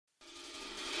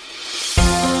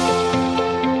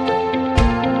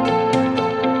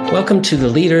Welcome to the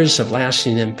Leaders of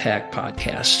Lasting Impact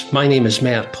podcast. My name is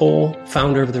Matt Pohl,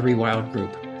 founder of the Rewild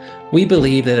Group. We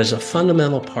believe that as a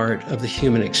fundamental part of the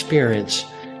human experience,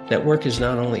 that work is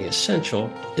not only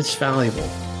essential, it's valuable,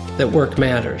 that work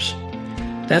matters.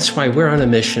 That's why we're on a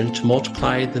mission to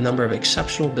multiply the number of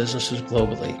exceptional businesses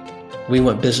globally. We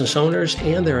want business owners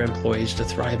and their employees to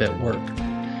thrive at work.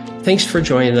 Thanks for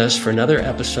joining us for another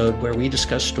episode where we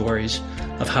discuss stories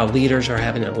of how leaders are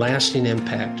having a lasting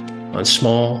impact on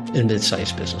small and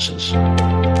mid-sized businesses.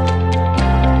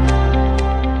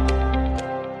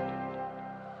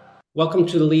 Welcome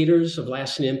to the Leaders of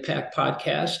Lasting Impact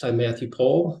podcast. I'm Matthew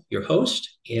Pohl, your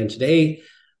host, and today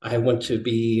I want to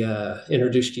be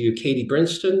introduced to you Kaitie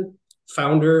Brinston,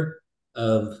 founder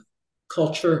of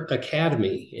Culture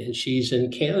Academy, and she's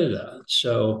in Canada.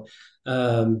 So,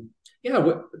 tell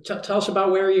us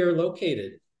about where you're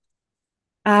located.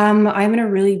 I'm in a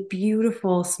really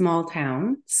beautiful small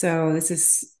town. So this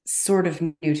is sort of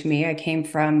new to me. I came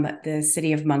from the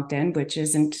city of Moncton, which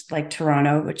isn't like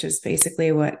Toronto, which is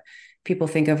basically what people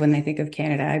think of when they think of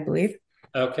Canada, I believe.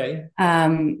 Okay.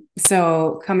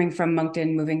 So coming from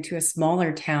Moncton, moving to a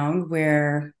smaller town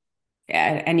where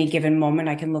at any given moment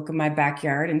I can look in my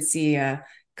backyard and see a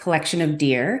collection of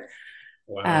deer.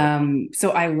 Wow.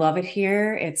 So I love it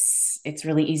here. It's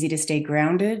really easy to stay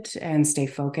grounded and stay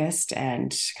focused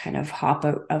and kind of hop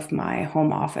out of my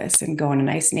home office and go on a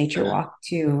nice nature walk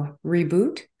to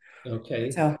reboot.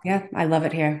 Okay. So yeah, I love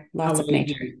it here. Lots of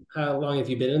nature. How long have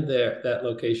you been in that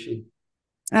location?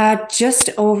 Just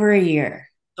over a year.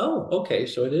 Oh, okay.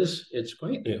 So it's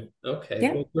quite new. Okay.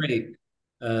 Yeah. Well, great.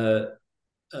 Uh,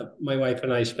 my wife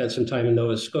and I spent some time in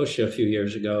Nova Scotia a few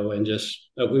years ago and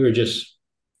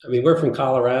we're from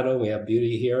Colorado. We have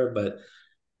beauty here, but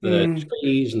the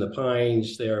trees and the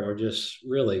pines there were just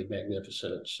really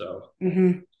magnificent. So I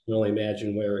can only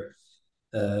imagine where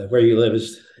you live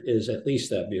is at least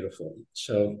that beautiful.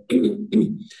 So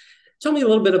tell me a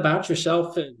little bit about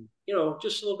yourself and,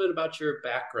 just a little bit about your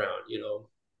background,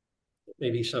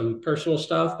 maybe some personal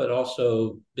stuff, but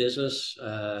also business.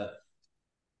 Tell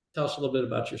us a little bit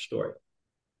about your story.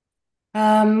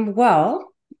 Well,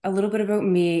 a little bit about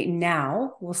me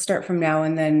now. We'll start from now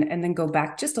and then go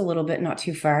back just a little bit, not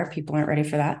too far. People aren't ready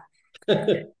for that.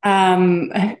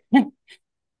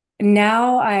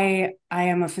 Now I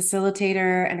am a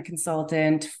facilitator and a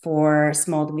consultant for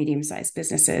small to medium-sized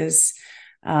businesses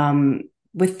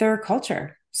with their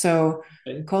culture. So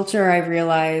culture, I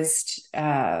realized,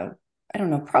 I don't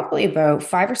know, probably about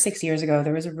 5 or 6 years ago,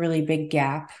 there was a really big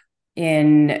gap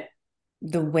in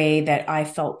the way that I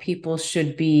felt people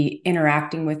should be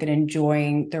interacting with and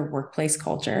enjoying their workplace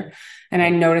culture. And I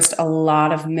noticed a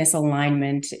lot of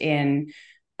misalignment in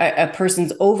a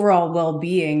person's overall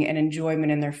well-being and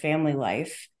enjoyment in their family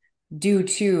life due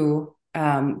to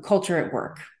culture at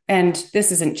work. And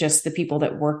this isn't just the people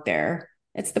that work there.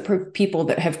 It's the people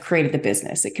that have created the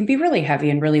business. It can be really heavy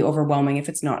and really overwhelming if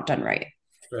it's not done right.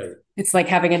 Right. It's like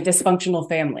having a dysfunctional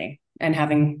family and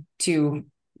having to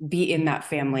be in that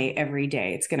family every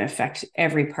day. It's going to affect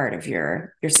every part of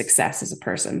your success as a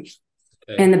person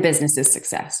and the business's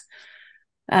success.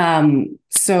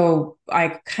 So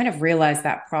I kind of realized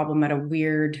that problem at a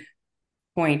weird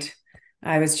point.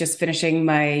 I was just finishing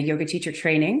my yoga teacher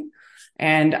training,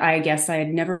 and I guess I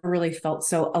had never really felt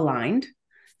so aligned.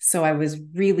 So I was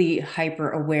really hyper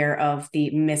aware of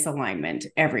the misalignment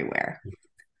everywhere.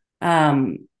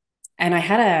 And I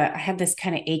had this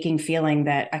kind of aching feeling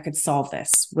that I could solve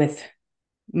this with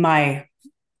my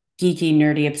geeky,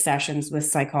 nerdy obsessions with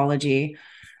psychology,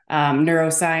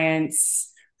 neuroscience,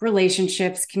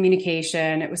 relationships,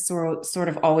 communication. It was sort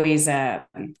of always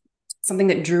something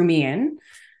that drew me in.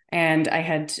 And I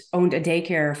had owned a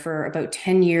daycare for about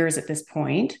 10 years at this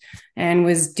point and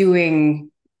was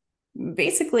doing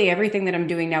basically everything that I'm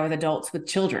doing now with adults with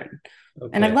children.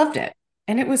 Okay. And I loved it.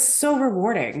 And it was so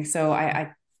rewarding. So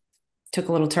I took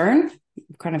a little turn,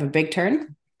 kind of a big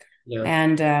turn,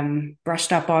 and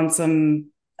brushed up on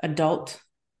some adult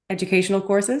educational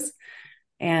courses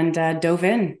and dove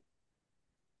in.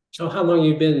 So how long have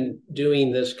you been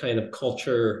doing this kind of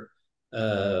culture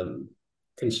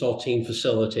consulting,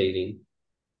 facilitating?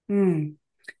 A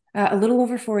little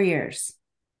over 4 years.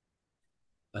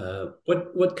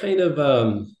 What kind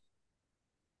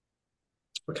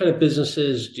of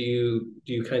businesses do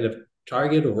you kind of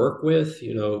target or work with?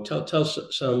 Tell us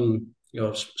some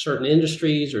certain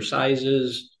industries or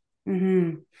sizes.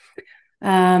 The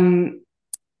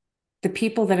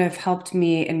people that have helped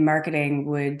me in marketing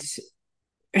would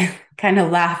kind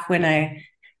of laugh when I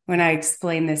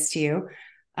explain this to you.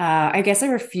 I guess I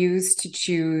refuse to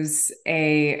choose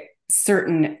a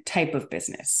certain type of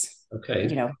business. Okay.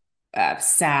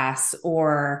 SaaS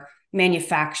or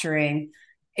manufacturing.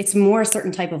 It's more a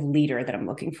certain type of leader that I'm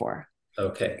looking for.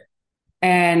 Okay.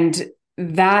 And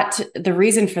that the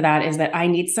reason for that is that I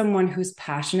need someone who's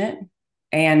passionate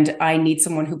and I need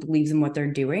someone who believes in what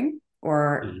they're doing,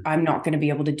 or Mhm. I'm not going to be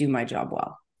able to do my job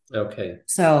well. Okay.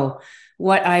 So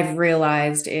what I've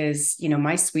realized is,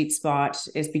 my sweet spot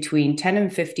is between 10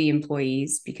 and 50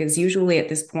 employees, because usually at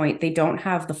this point, they don't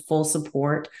have the full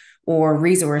support or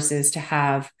resources to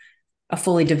have a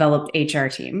fully developed HR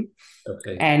team.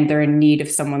 Okay. And they're in need of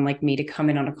someone like me to come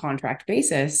in on a contract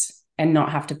basis and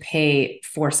not have to pay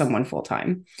for someone full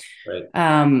time. Right.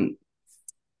 Um,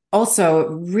 Also,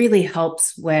 it really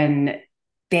helps when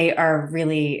they are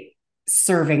really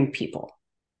serving people.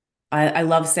 I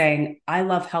love saying, I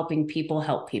love helping people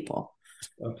help people.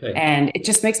 Okay. And it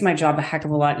just makes my job a heck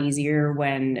of a lot easier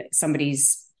when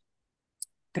somebody's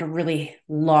got a really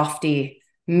lofty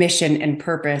mission and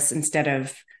purpose instead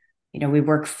of, we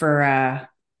work for a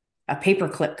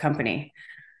paperclip company.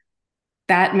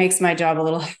 That makes my job a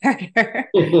little harder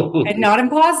and not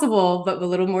impossible, but a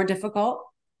little more difficult.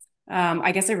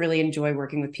 I guess I really enjoy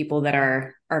working with people that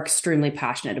are extremely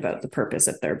passionate about the purpose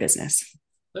of their business.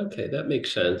 Okay, that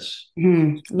makes sense. A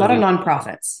lot of Somebody,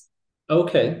 nonprofits.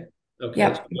 okay. Okay. So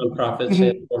Yep. nonprofits and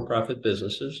Mm-hmm. for-profit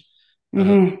businesses, uh,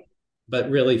 Mm-hmm. but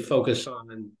really focus on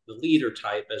the leader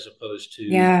type as opposed to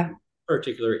Yeah.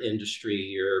 particular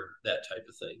industry or that type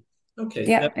of thing. Okay,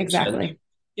 that Yep. makes sense. Exactly.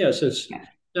 Yeah, since Yeah.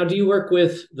 now do you work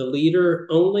with the leader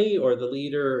only or the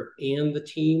leader and the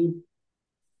team?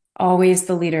 Always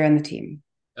the leader in the team.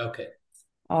 Okay.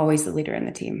 Always the leader in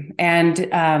the team.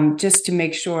 And just to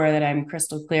make sure that I'm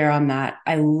crystal clear on that,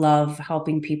 I love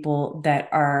helping people that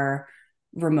are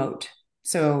remote.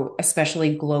 So,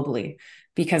 especially globally,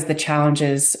 because the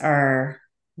challenges are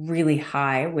really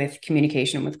high with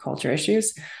communication with culture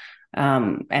issues.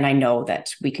 And I know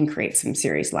that we can create some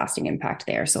serious lasting impact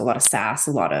there. So a lot of SaaS,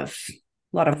 a lot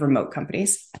of remote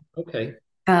companies. Okay.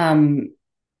 Um,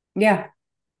 yeah,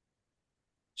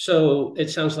 So it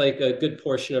sounds like a good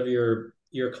portion of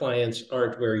your clients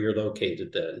aren't where you're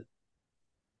located then.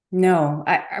 no,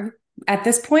 at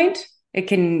this point, it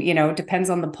can, depends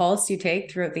on the pulse you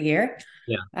take throughout the year.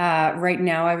 Yeah. Right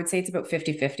now, I would say it's about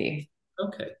 50-50.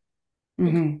 Okay. Okay.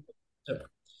 Mm-hmm.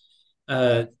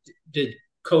 Uh, did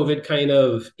COVID kind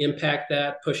of impact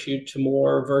that, push you to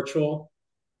more virtual?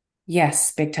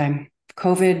 Yes, big time.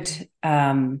 COVID,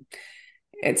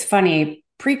 it's funny,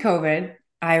 pre-COVID,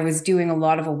 I was doing a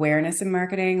lot of awareness in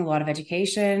marketing, a lot of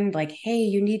education, like, hey,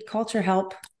 you need culture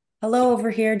help. Hello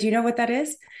over here. Do you know what that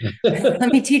is?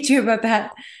 Let me teach you about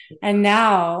that. And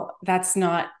now that's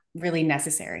not really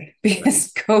necessary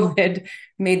because COVID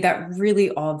made that really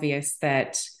obvious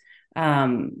that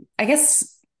I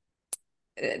guess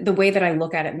the way that I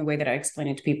look at it and the way that I explain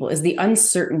it to people is the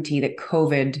uncertainty that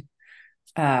COVID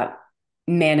uh,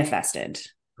 manifested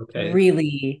Okay.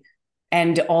 really,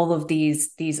 and all of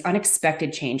these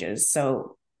unexpected changes.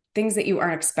 So things that you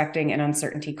aren't expecting and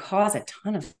uncertainty cause a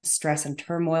ton of stress and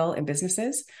turmoil in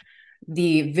businesses.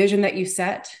 The vision that you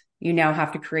set, you now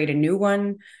have to create a new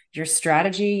one. Your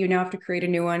strategy, you now have to create a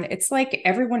new one. It's like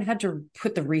everyone had to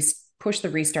push the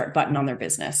restart button on their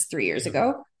business 3 years Yeah.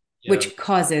 ago, Yeah. which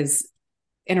causes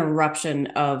interruption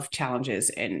of challenges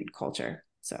in culture.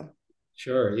 So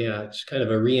Sure. Yeah. It's kind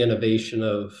of a re-innovation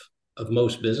of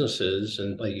most businesses.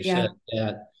 And like you said, yeah.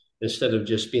 that instead of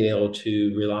just being able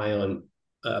to rely on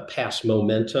past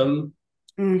momentum,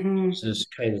 Mm-hmm. there's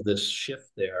kind of this shift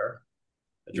there,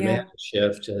 a dramatic Yeah.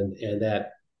 shift, and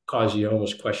that causes you to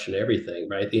almost question everything,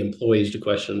 right? The employees to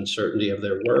question certainty of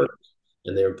their work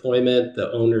and their employment,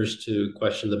 the owners to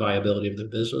question the viability of their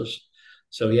business.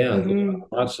 So yeah, Mm-hmm.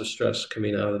 lots of stress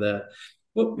coming out of that.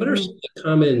 What are some Mm-hmm. of the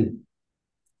common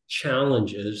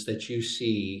challenges that you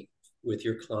see with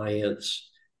your clients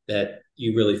that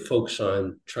you really focus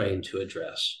on trying to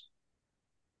address?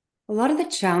 A lot of the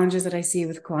challenges that I see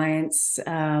with clients,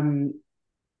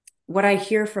 what I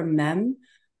hear from them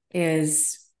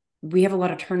is we have a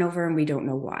lot of turnover and we don't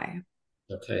know why.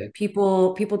 Okay.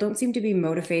 People don't seem to be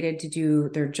motivated to do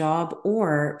their job,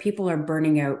 or people are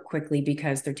burning out quickly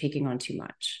because they're taking on too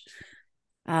much.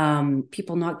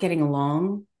 People not getting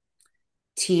along,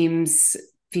 teams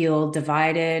feel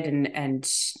divided, and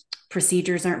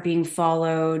procedures aren't being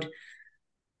followed.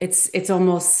 It's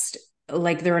almost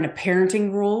like they're in a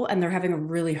parenting role and they're having a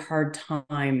really hard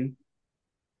time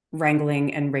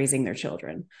wrangling and raising their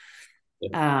children.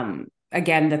 Yeah.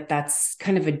 Again, that's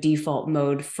kind of a default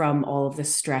mode from all of the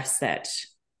stress that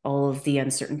all of the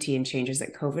uncertainty and changes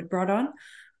that COVID brought on.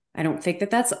 I don't think that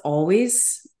that's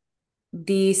always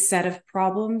the set of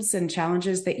problems and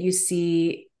challenges that you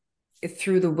see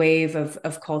through the wave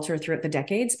of culture throughout the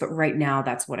decades, but right now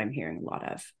that's what I'm hearing a lot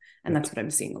of, and that's what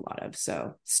I'm seeing a lot of.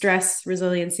 So stress,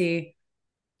 resiliency,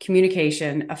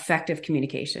 communication, effective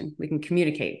communication. We can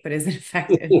communicate, but is it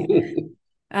effective?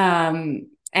 And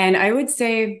I would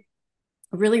say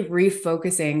really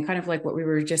refocusing, kind of like what we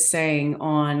were just saying,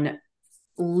 on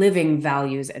living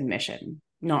values and mission,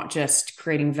 not just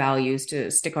creating values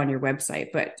to stick on your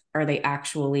website, but are they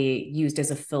actually used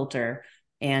as a filter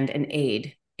and an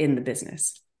aid in the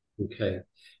business? Okay.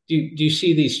 Do you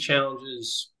see these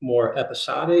challenges more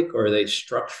episodic, or are they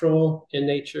structural in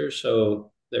nature?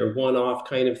 So they're one-off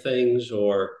kind of things,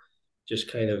 or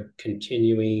just kind of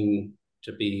continuing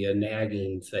to be a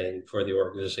nagging thing for the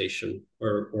organization,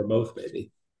 or both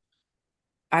maybe?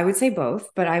 I would say both,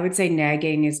 but I would say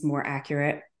nagging is more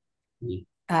accurate.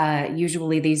 Mm.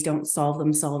 Usually these don't solve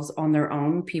themselves on their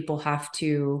own. People have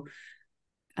to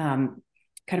kind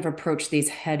of approach these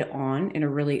head on in a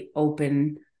really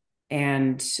open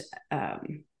and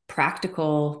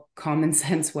practical, common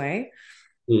sense way.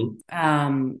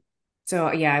 Mm.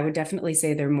 So yeah, I would definitely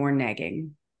say they're more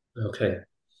nagging. Okay.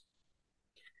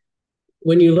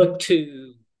 When you look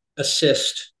to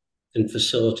assist and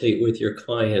facilitate with your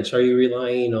clients, are you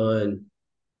relying on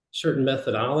certain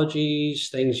methodologies,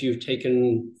 things you've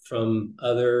taken from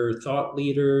other thought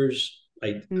leaders,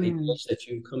 Mm, ideas that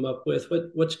you've come up with?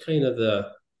 What's kind of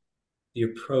the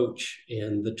approach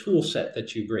and the tool set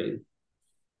that you bring?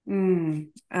 mm.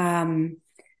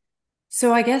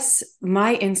 So I guess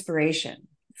my inspiration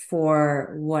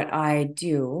for what I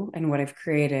do and what I've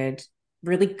created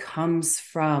really comes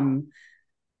from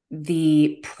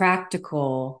the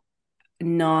practical,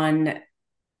 non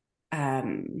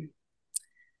um,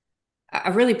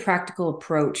 a really practical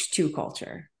approach to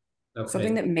culture,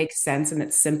 something Okay. that makes sense and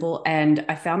that's simple. And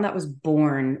I found that was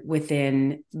born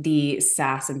within the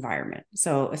SaaS environment.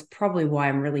 So it's probably why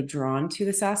I'm really drawn to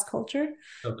the SaaS culture.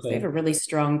 So they have Okay. a really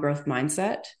strong growth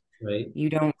mindset. Right. You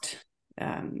don't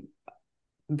um,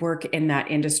 work in that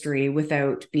industry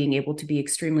without being able to be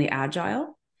extremely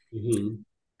agile. Hmm.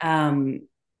 Um,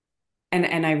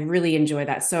 and I really enjoy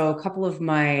that. So a couple of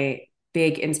my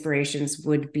big inspirations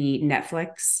would be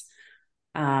Netflix,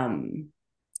 um,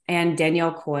 and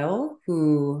Danielle Coyle,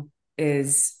 who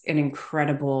is an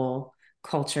incredible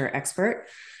culture expert.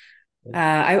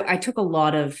 I took a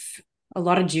lot of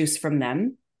juice from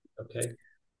them, Okay.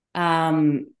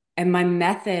 and my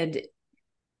method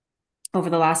over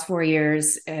the last 4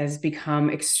 years has become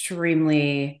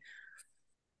extremely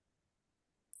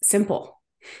simple.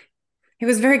 It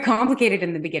was very complicated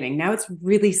in the beginning. Now it's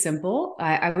really simple.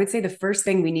 I would say the first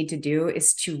thing we need to do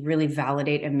is to really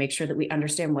validate and make sure that we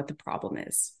understand what the problem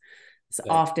is. So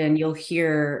Okay. often you'll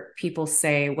hear people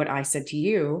say what I said to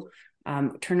you,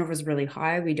 turnover is really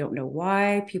high. We don't know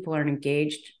why. People aren't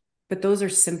engaged, but those are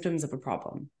symptoms of a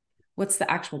problem. What's the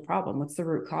actual problem? What's the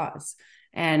root cause?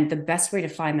 And the best way to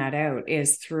find that out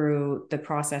is through the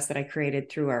process that I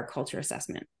created through our culture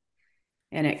assessment.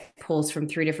 And it pulls from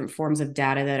three different forms of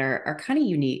data that are kind of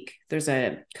unique. There's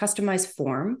a customized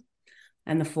form,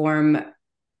 and the form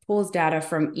pulls data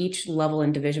from each level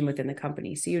and division within the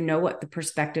company. So you know what the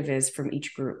perspective is from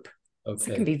each group. So it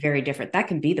can Okay. be very different. That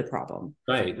can be the problem.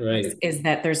 Right. Right. Is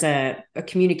that there's a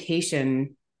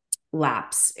communication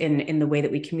lapse in the way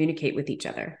that we communicate with each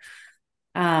other.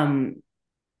 Um,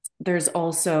 there's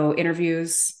also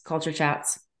interviews, culture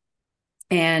chats,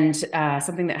 and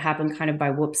something that happened kind of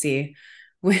by whoopsie,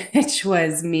 which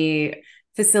was me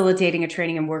facilitating a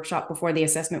training and workshop before the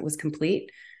assessment was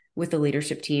complete with the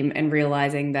leadership team, and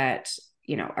realizing that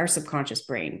our subconscious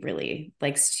brain really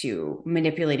likes to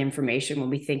manipulate information when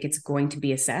we think it's going to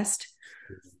be assessed,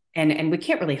 and we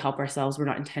can't really help ourselves. We're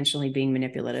not intentionally being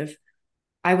manipulative.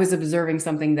 I was observing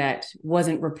something that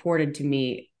wasn't reported to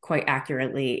me quite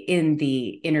accurately in the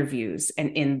interviews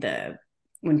and in the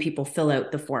when people fill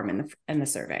out the form and the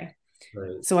survey.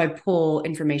 Right. So I pull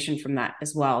information from that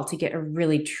as well to get a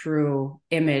really true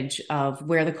image of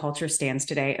where the culture stands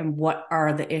today and what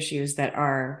are the issues that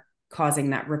are causing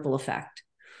that ripple effect.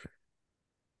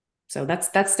 So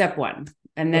that's step one.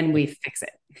 And then Okay. we fix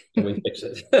it. Can we fix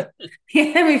it?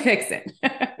 Yeah, then we fix it.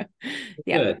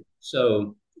 Yeah. Good.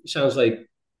 So it sounds like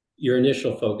your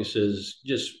initial focus is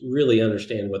just really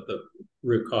understand what the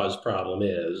root cause problem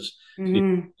is before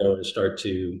Mm-hmm. you go and start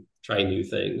to try new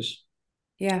things.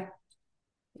 Yeah.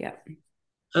 Yeah.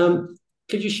 Um,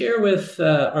 could you share with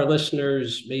our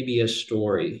listeners maybe a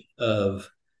story of,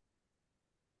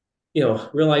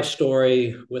 real life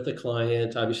story with a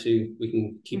client? Obviously, we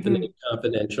can keep the name Mm-hmm.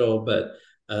 confidential, but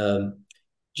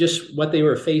just what they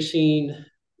were facing,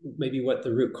 maybe what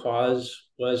the root cause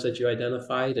was that you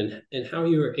identified, and how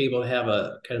you were able to have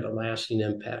a kind of a lasting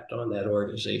impact on that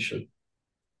organization?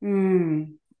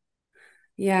 Mm,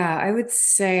 yeah, I would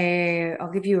say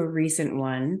I'll give you a recent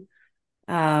one.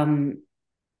 Um,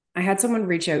 I had someone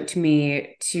reach out to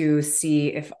me to see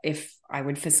if I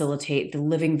would facilitate the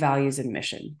Living Values and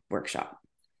Mission workshop.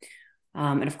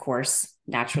 And of course,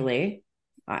 naturally,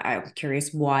 I'm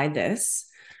curious why this.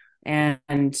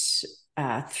 And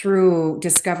through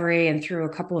discovery and through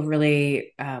a couple of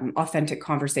really authentic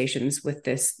conversations with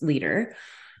this leader,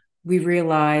 we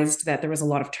realized that there was a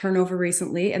lot of turnover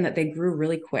recently and that they grew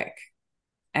really quick.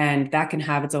 And that can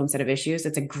have its own set of issues.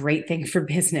 It's a great thing for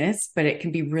business, but it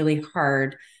can be really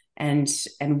hard and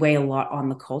weigh a lot on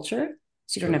the culture.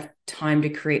 So you don't have time to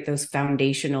create those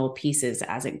foundational pieces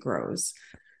as it grows.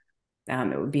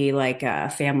 It would be like a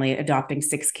family adopting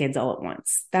 6 kids all at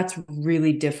once. That's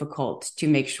really difficult to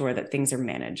make sure that things are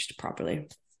managed properly.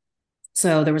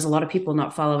 So there was a lot of people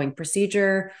not following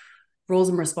procedure. Roles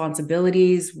and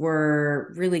responsibilities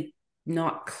were really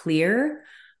not clear.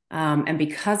 And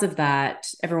because of that,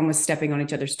 everyone was stepping on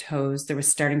each other's toes. There was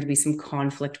starting to be some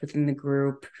conflict within the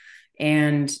group,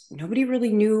 and nobody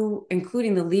really knew,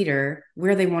 including the leader,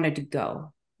 where they wanted to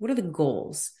go. What are the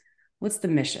goals? What's the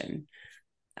mission?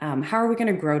 How are we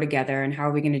going to grow together, and how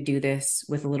are we going to do this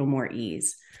with a little more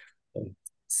ease?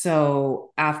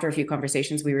 So after a few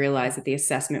conversations, we realized that the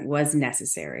assessment was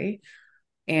necessary.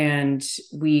 And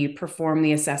we performed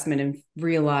the assessment and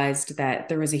realized that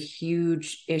there was a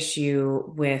huge issue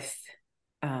with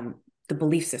the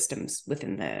belief systems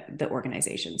within the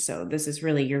organization. So this is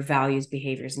really your values,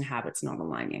 behaviors, and habits not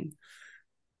aligning.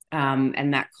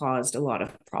 And that caused a lot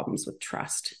of problems with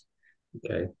trust.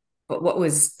 Okay. But what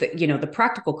was the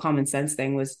practical common sense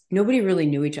thing was nobody really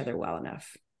knew each other well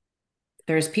enough.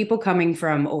 There's people coming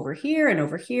from over here,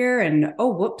 and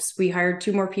oh, whoops, we hired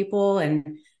 2 more people,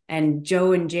 and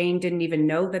Joe and Jane didn't even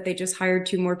know that they just hired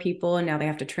 2 more people, and now they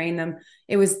have to train them.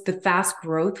 It was the fast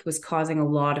growth was causing a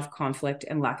lot of conflict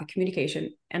and lack of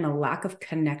communication and a lack of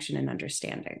connection and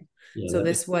understanding. Yeah, So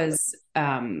this was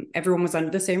everyone was under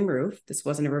the same roof. This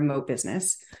wasn't a remote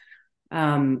business.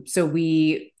 So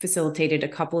we facilitated a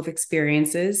couple of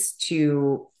experiences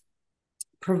to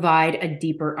provide a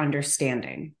deeper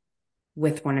understanding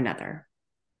with one another.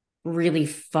 Really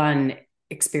fun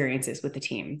experiences with the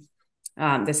team.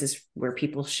 This is where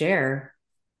people share,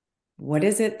 what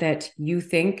is it that you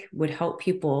think would help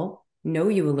people know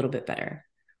you a little bit better,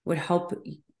 would help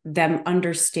them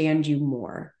understand you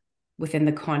more within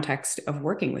the context of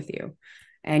working with you.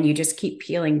 And you just keep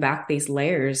peeling back these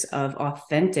layers of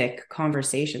authentic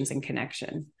conversations and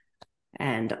connection.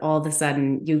 And all of a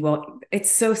sudden,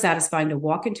 it's so satisfying to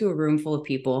walk into a room full of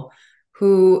people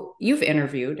who you've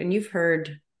interviewed, and you've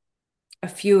heard a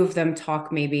few of them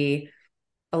talk maybe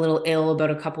a little ill about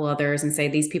a couple others and say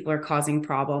these people are causing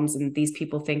problems and these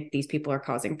people think these people are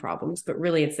causing problems, but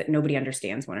really it's that nobody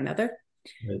understands one another.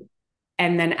 right.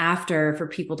 And then after, for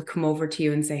people to come over to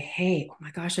you and say, hey, oh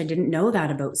my gosh, I didn't know that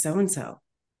about so and so.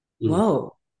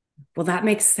 Whoa, well, that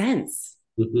makes sense.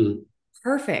 Mm-hmm.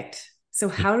 Perfect. So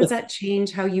how does that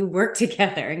change how you work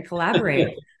together and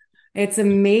collaborate? It's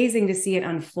amazing to see it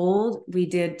unfold. We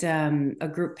did a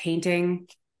group painting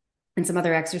and some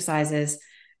other exercises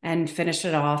and finished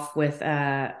it off with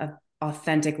a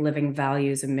authentic living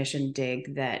values and mission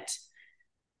dig that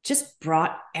just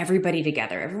brought everybody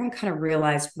together. Everyone kind of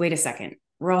realized, wait a second,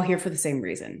 we're all here for the same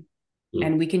reason,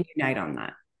 and we can unite on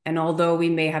that. And although we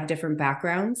may have different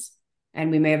backgrounds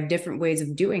and we may have different ways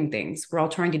of doing things, we're all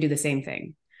trying to do the same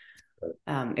thing.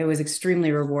 It was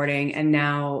extremely rewarding. And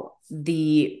now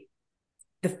the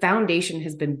foundation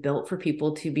has been built for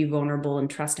people to be vulnerable and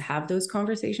trust to have those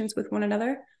conversations with one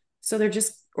another. So they're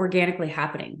just organically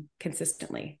happening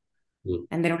consistently,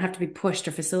 and they don't have to be pushed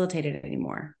or facilitated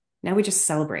anymore. Now we just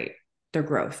celebrate their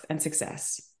growth and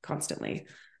success constantly.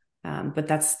 But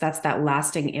that's that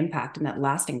lasting impact and that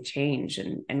lasting change.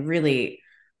 And really,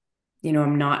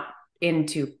 I'm not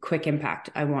into quick impact.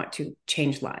 I want to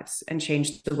change lives and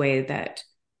change the way that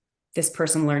this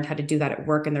person learned how to do that at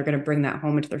work, and they're going to bring that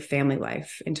home into their family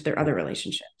life, into their other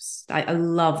relationships. I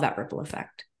love that ripple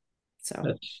effect. So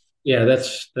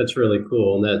that's really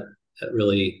cool, and that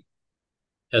really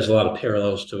has a lot of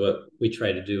parallels to what we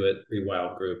try to do at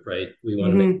Rewild Group, right? We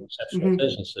want to make exceptional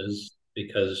businesses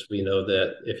because we know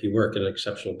that if you work in an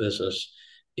exceptional business,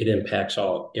 it impacts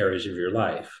all areas of your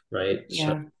life, right? Yeah.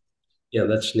 So, yeah,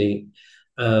 that's neat.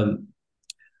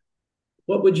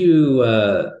 What would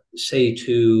you say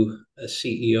to a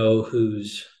CEO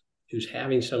who's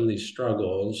having some of these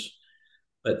struggles,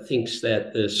 but thinks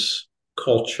that this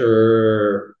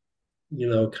culture,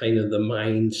 kind of the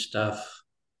mind stuff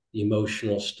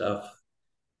emotional stuff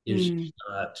is Mm.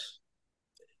 not,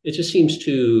 it just seems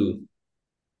too,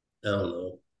 I don't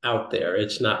know, out there.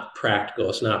 It's not practical.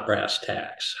 It's not brass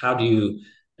tacks. How do you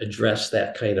address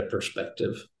that kind of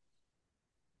perspective?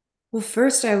 Well,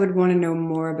 first, I would want to know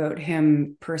more about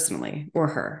him personally or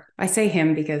her. I say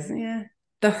him because, yeah,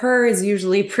 the her is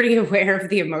usually pretty aware of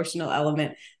the emotional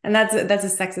element, and that's a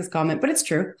sexist comment, but it's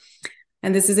true.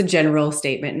 And this is a general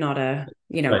statement, not a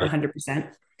Right.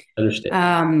 100%. Understand.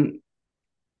 Um,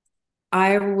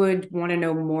 I would want to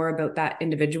know more about that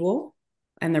individual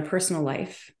and their personal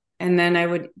life, and then I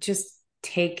would just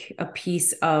take a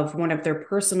piece of one of their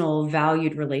personal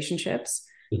valued relationships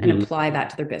and Hmm. apply that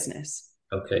to their business.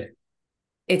 Okay.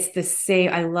 It's the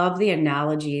same. I love the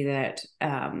analogy that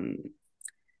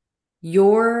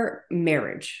your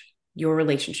marriage, your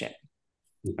relationship,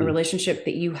 a Hmm. relationship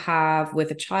that you have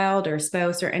with a child or a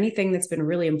spouse or anything that's been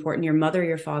really important, your mother,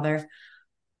 your father,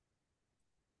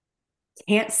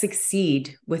 can't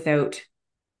succeed without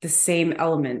the same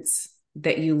elements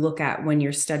that you look at when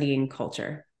you're studying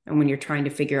culture and when you're trying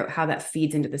to figure out how that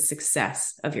feeds into the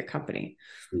success of your company.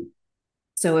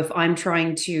 So if I'm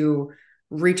trying to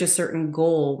reach a certain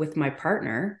goal with my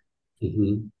partner,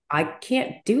 Hmm. I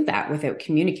can't do that without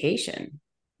communication,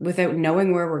 without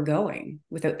knowing where we're going,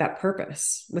 without that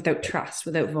purpose, without trust,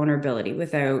 without vulnerability,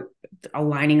 without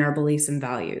aligning our beliefs and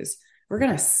values. We're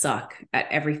going to suck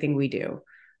at everything we do.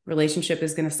 Relationship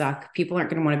is going to suck. People aren't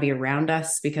going to want to be around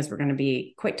us because we're going to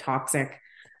be quite toxic.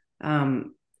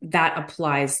 That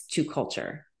applies to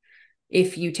culture.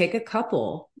 If you take a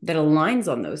couple that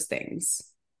aligns on those things,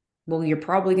 well, you're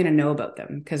probably going to know about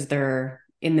them because they're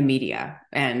in the media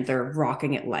and they're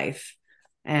rocking at life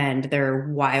and they're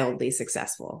wildly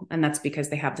successful. And that's because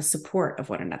they have the support of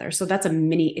one another. So that's a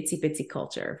mini itsy bitsy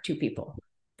culture of two people,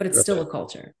 but it's still Right. a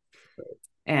culture.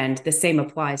 And the same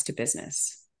applies to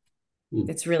business. Mm.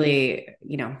 It's really,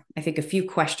 I think a few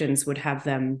questions would have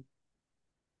them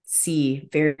see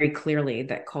very clearly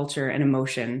that culture and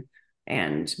emotion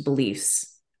and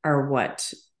beliefs are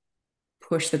what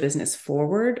push the business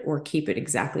forward or keep it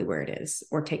exactly where it is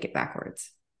or take it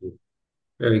backwards.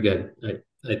 Very good.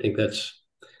 I think that's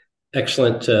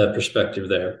excellent perspective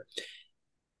there.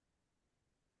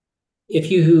 If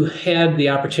you had the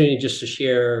opportunity just to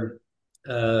share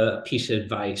a piece of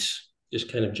advice,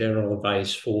 just kind of general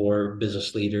advice for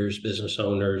business leaders, business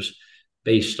owners,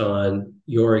 based on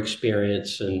your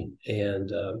experience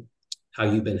and how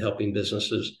you've been helping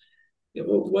businesses,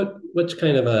 what's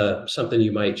kind of something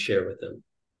you might share with them?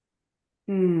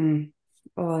 Hmm.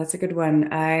 Oh, that's a good one.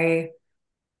 I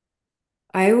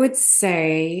would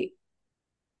say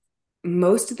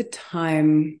most of the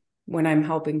time when I'm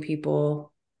helping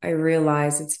people, I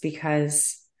realize it's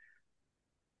because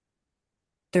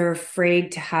they're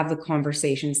afraid to have the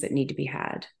conversations that need to be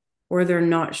had, or they're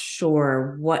not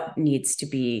sure what needs to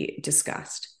be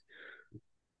discussed.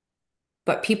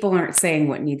 But people aren't saying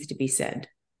what needs to be said.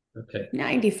 Okay.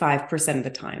 95% of the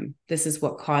time, this is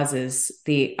what causes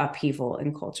the upheaval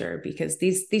in culture because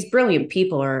these brilliant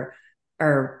people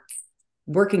are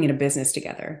working in a business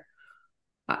together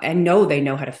and know they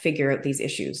know how to figure out these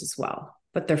issues as well,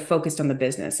 but they're focused on the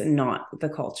business and not the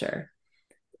culture.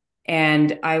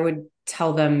 And I would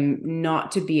tell them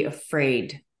not to be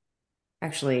afraid.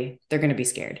 Actually, they're going to be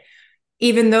scared,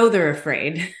 even though they're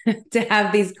afraid to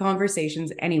have these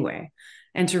conversations anyway,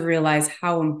 and to realize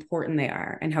how important they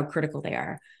are and how critical they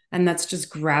are. And that's just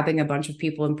grabbing a bunch of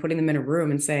people and putting them in a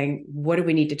room and saying, what do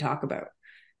we need to talk about?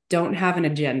 Don't have an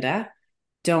agenda,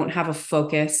 don't have a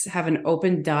focus, have an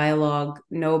open dialogue,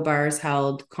 no bars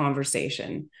held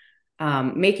conversation.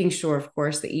 Making sure, of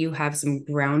course, that you have some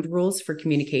ground rules for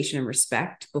communication and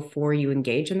respect before you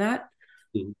engage in that,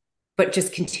 Mhm. but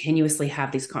just continuously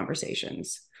have these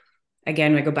conversations.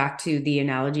 Again, I go back to the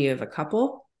analogy of a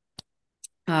couple.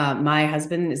 My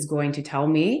husband is going to tell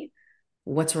me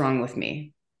what's wrong with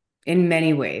me in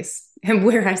many ways and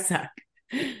where I suck.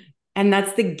 And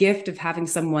that's the gift of having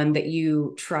someone that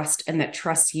you trust and that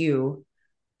trusts you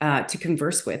to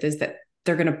converse with is that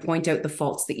they're going to point out the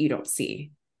faults that you don't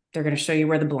see. They're going to show you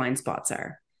where the blind spots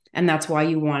are. And that's why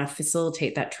you want to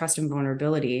facilitate that trust and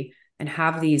vulnerability and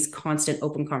have these constant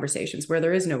open conversations where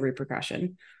there is no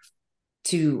repercussion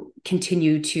to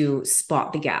continue to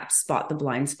spot the gaps, spot the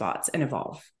blind spots, and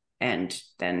evolve. And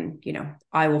then,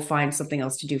 I will find something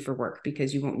else to do for work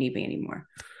because you won't need me anymore.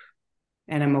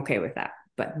 And I'm okay with that.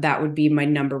 But that would be my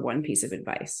number one piece of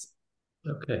advice.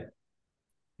 Okay.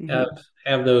 Have Mm-hmm.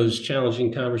 have those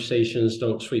challenging conversations.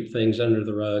 Don't sweep things under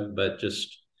the rug, but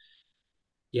just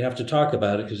you have to talk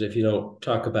about it because if you don't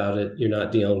talk about it, you're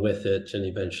not dealing with it, and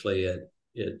eventually it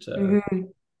Mm-hmm.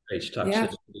 creates Yeah.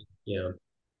 toxicity. Yeah.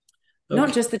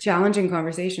 Not just the challenging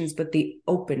conversations, but the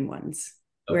open ones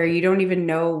where you don't even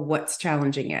know what's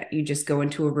challenging yet. You just go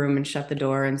into a room and shut the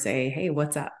door and say, hey,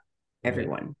 what's up,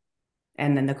 everyone?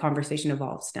 And then the conversation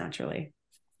evolves naturally.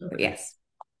 But yes.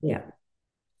 Yeah.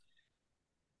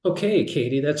 Okay,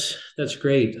 Kaitie, that's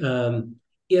great.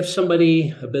 If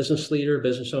somebody, a business leader,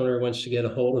 business owner wants to get a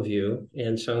hold of you,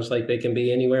 and sounds like they can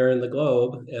be anywhere in the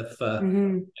globe, if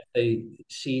they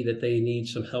see that they need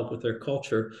some help with their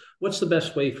culture, what's the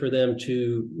best way for them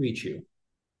to reach you?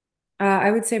 I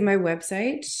would say my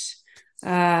website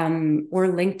or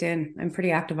LinkedIn. I'm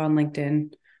pretty active on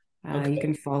LinkedIn. You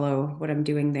can follow what I'm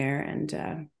doing there,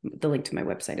 and the link to my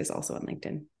website is also on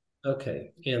LinkedIn.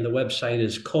 Okay, and the website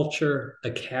is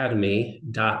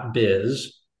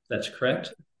cultureacademy.biz. That's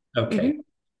correct? Okay.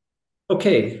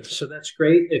 Okay, so that's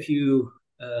great. If you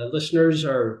listeners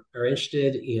are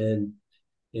interested in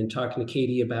talking to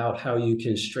Kaitie about how you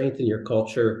can strengthen your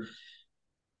culture,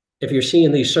 if you're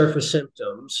seeing these surface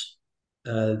symptoms,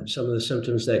 some of the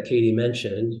symptoms that Kaitie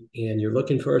mentioned, and you're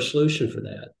looking for a solution for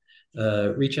that,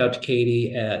 reach out to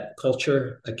Kaitie at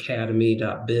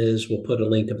cultureacademy.biz. We'll put a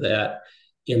link of that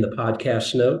in the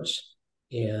podcast notes.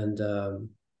 And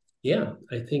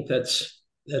I think that's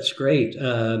great.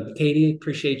 Kaitie,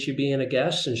 appreciate you being a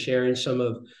guest and sharing some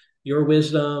of your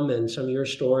wisdom and some of your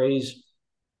stories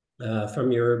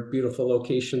from your beautiful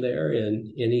location there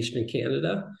in Eastern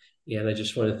Canada. And I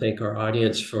just want to thank our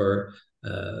audience for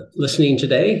listening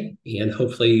today. And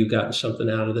hopefully you've gotten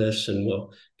something out of this, and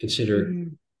we'll consider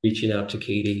reaching out to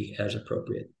Kaitie as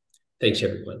appropriate. Thanks,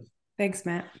 everyone. Thanks,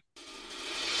 Matt.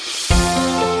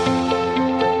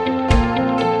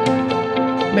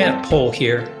 Matt Pohl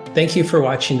here. Thank you for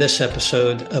watching this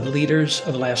episode of Leaders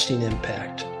of Lasting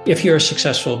Impact. If you're a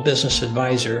successful business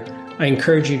advisor, I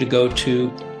encourage you to go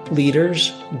to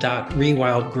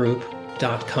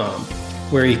leaders.rewildgroup.com,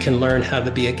 where you can learn how to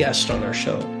be a guest on our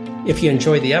show. If you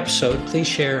enjoyed the episode, please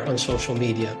share on social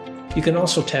media. You can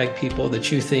also tag people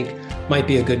that you think might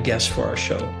be a good guest for our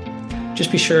show.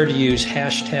 Just be sure to use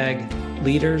hashtag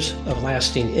Leaders of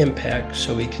Lasting Impact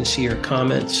so we can see your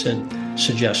comments and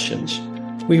suggestions.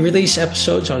 We release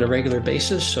episodes on a regular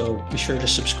basis, so be sure to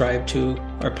subscribe to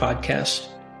our podcast.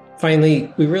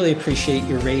 Finally, we really appreciate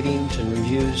your ratings and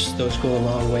reviews. Those go a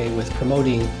long way with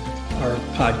promoting our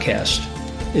podcast.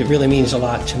 It really means a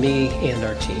lot to me and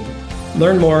our team.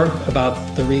 Learn more about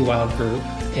the Rewild Group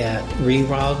at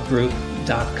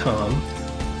rewildgroup.com,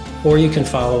 or you can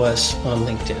follow us on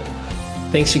LinkedIn.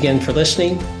 Thanks again for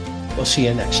listening. We'll see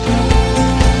you next time.